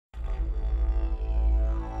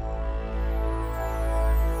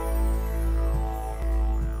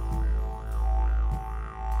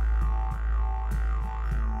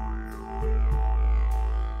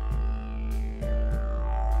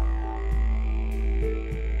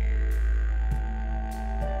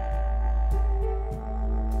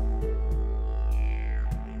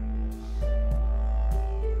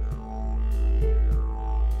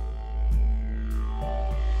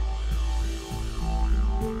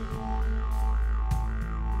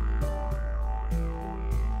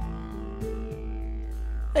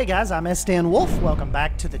Hey guys, I'm SDN Wolf. Welcome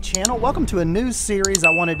back to the channel. Welcome to a new series I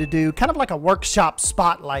wanted to do, kind of like a workshop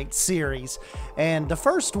spotlight series. And the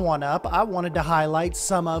first one up, I wanted to highlight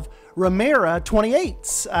some of Remora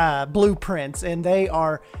 28's blueprints, and they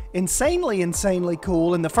are insanely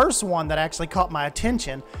cool. And the first one that actually caught my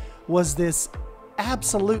attention was this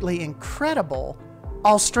absolutely incredible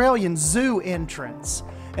Australian zoo entrance.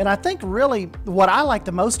 And I think really what I like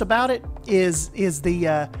the most about it is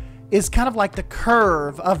kind of like the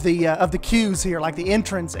curve of the queues here, like the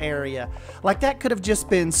entrance area. Like that could have just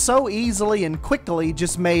been so easily and quickly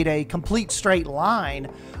just made a complete straight line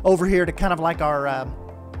over here to kind of like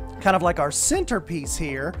our centerpiece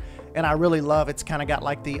here. And I really love it's kind of got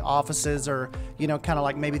like the offices, or you know, kind of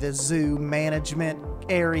like maybe the zoo management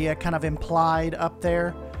area kind of implied up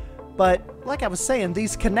there. But like I was saying,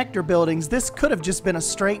 these connector buildings, this could have just been a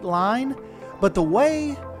straight line, but the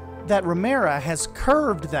way that Remora has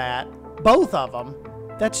curved that, both of them,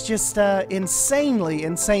 that's just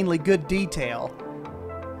insanely good detail.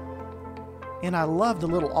 And I love the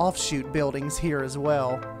little offshoot buildings here as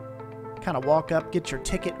well. Kind of walk up, get your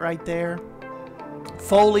ticket right there.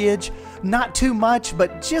 Foliage, not too much,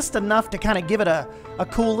 but just enough to kind of give it a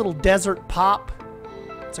cool little desert pop.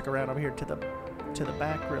 Let's look around over here to the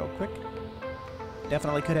back real quick.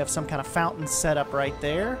 Definitely could have some kind of fountain set up right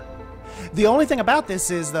there. The only thing about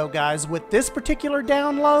this is, though, guys, with this particular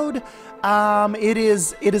download, it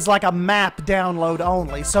is like a map download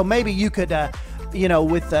only. So maybe you could, you know,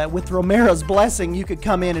 with Remora's blessing, you could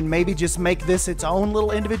come in and maybe just make this its own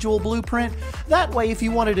little individual blueprint. That way, if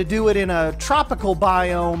you wanted to do it in a tropical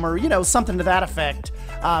biome or, you know, something to that effect,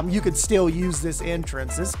 you could still use this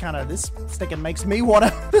entrance. This sticking makes me want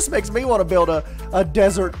to build a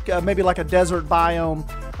desert, maybe like a desert biome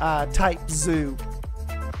type zoo.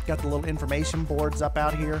 Got the little information boards up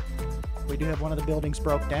out here. We do have one of the buildings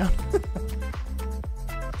broke down.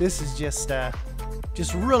 This is just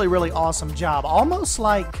really awesome job. Almost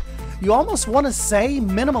like, you almost want to say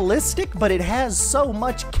minimalistic, but it has so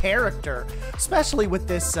much character, especially with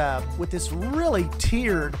this really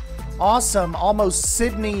tiered, awesome, almost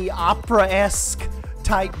Sydney opera-esque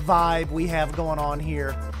type vibe we have going on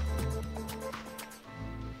here.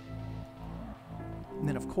 And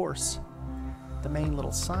then of course, the main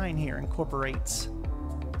little sign here incorporates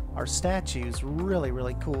our statues.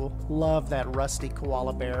 Really cool. Love that rusty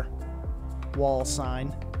koala bear wall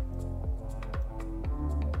sign.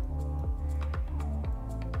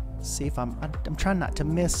 See if I'm trying not to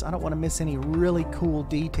miss, I don't want to miss any really cool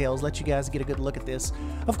details. Let you guys get a good look at this.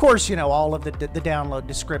 Of course, you know, all of the download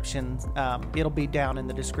description, it'll be down in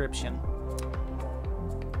the description.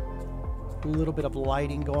 A little bit of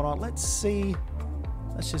lighting going on. Let's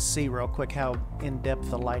just see real quick how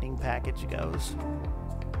in-depth the lighting package goes.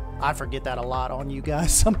 I forget that a lot on you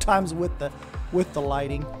guys sometimes with the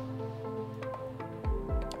lighting.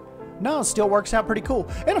 No, it still works out pretty cool.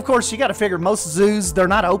 And of course, you got to figure most zoos, they're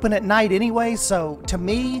not open at night anyway. So to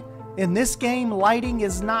me, in this game, lighting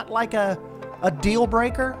is not like a deal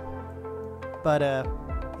breaker. But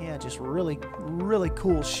yeah, just really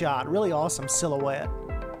cool shot. Really awesome silhouette.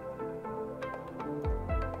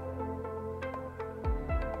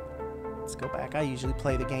 Let's go back. I usually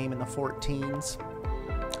play the game in the 14s.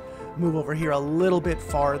 Move over here a little bit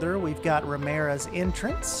farther. We've got Remora's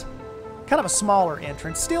entrance. Kind of a smaller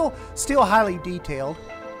entrance. Still highly detailed.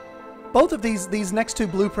 Both of these next two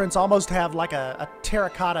blueprints almost have like a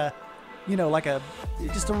terracotta, you know, like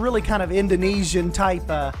just a really kind of Indonesian type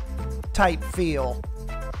feel.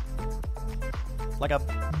 Like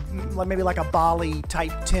maybe like a Bali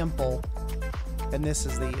type temple. And this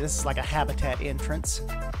is like a habitat entrance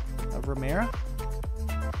of Remora.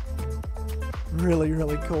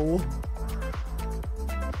 Really cool.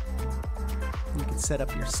 You can set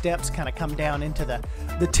up your steps, kind of come down into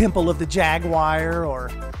the temple of the jaguar or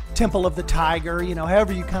temple of the tiger, you know,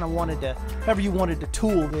 however you wanted to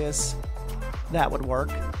tool this, that would work.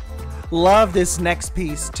 Love this next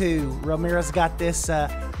piece too. Remora's got this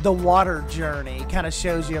the water journey. Kind of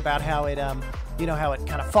shows you about how it you know, how it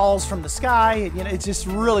kind of falls from the sky. You know, it's just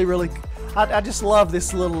really I just love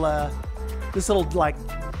this little like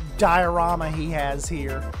diorama he has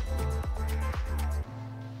here.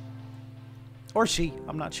 Or she,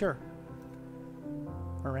 I'm not sure.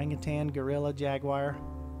 Orangutan, gorilla, jaguar,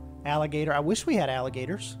 alligator. I wish we had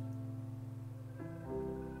alligators.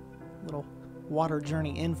 Little water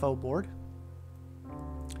journey info board.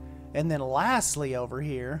 And then lastly over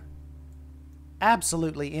here,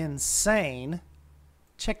 absolutely insane.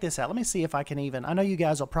 Check this out. Let me see if I can even, I know you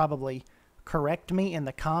guys will probably correct me in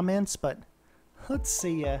the comments, but let's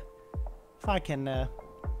see if I can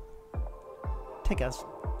take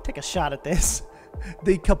a shot at this.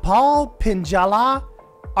 The Kapal Pinjala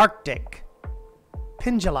Arctic.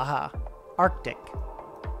 Pinjalaha Arctic.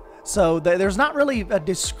 So there's not really a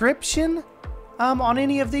description on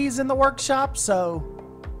any of these in the workshop, so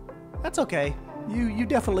that's okay. You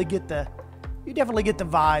definitely get the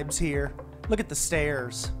vibes here. Look at the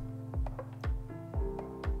stairs.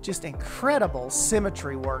 Just incredible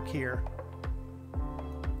symmetry work here.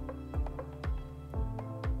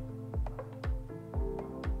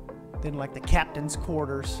 Then like the captain's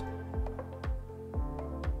quarters.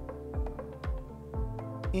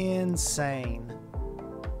 Insane.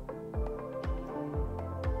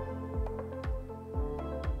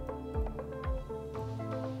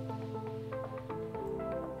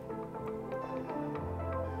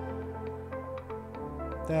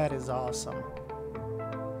 That is awesome.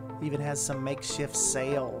 Even has some makeshift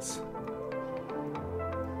sails.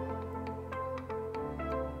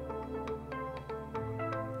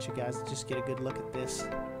 Let you guys just get a good look at this.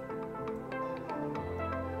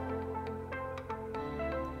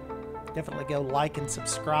 Definitely go like and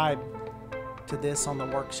subscribe to this on the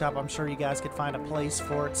workshop. I'm sure you guys could find a place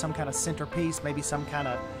for it, some kind of centerpiece, maybe some kind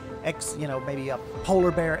of maybe a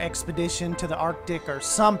polar bear expedition to the Arctic or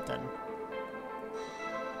something.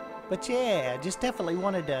 But yeah, just definitely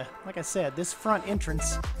wanted to, like I said, this front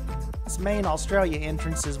entrance, this main Australia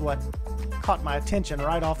entrance is what caught my attention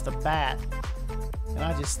right off the bat. And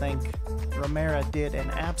I just think Remora did an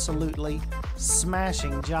absolutely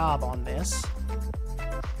smashing job on this.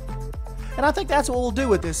 And I think that's what we'll do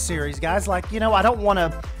with this series, guys. Like, we didn't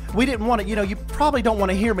want to, you probably don't want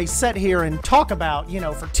to hear me sit here and talk about,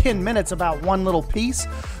 for 10 minutes about one little piece.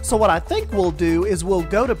 So what I think we'll do is we'll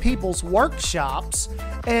go to people's workshops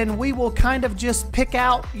and we will kind of just pick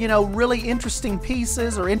out, really interesting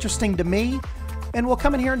pieces or interesting to me, and we'll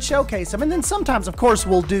come in here and showcase them. And then sometimes, of course,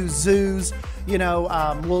 we'll do zoos,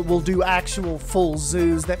 we'll do actual full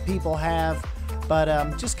zoos that people have.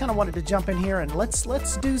 But just kind of wanted to jump in here and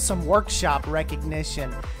let's do some workshop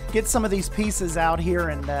recognition. Get some of these pieces out here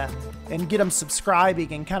and get them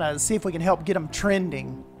subscribing and kind of see if we can help get them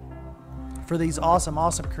trending for these awesome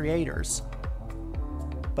creators.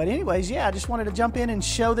 But anyways, yeah, I just wanted to jump in and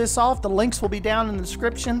show this off. The links will be down in the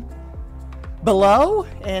description below.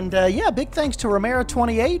 And yeah, big thanks to Remora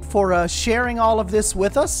 28 for sharing all of this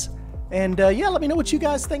with us. And yeah, let me know what you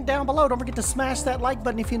guys think down below. Don't forget to smash that like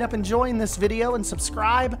button if you end up enjoying this video, and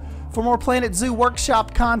subscribe for more Planet Zoo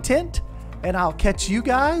Workshop content. And I'll catch you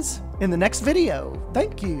guys in the next video.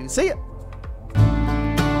 Thank you. See ya.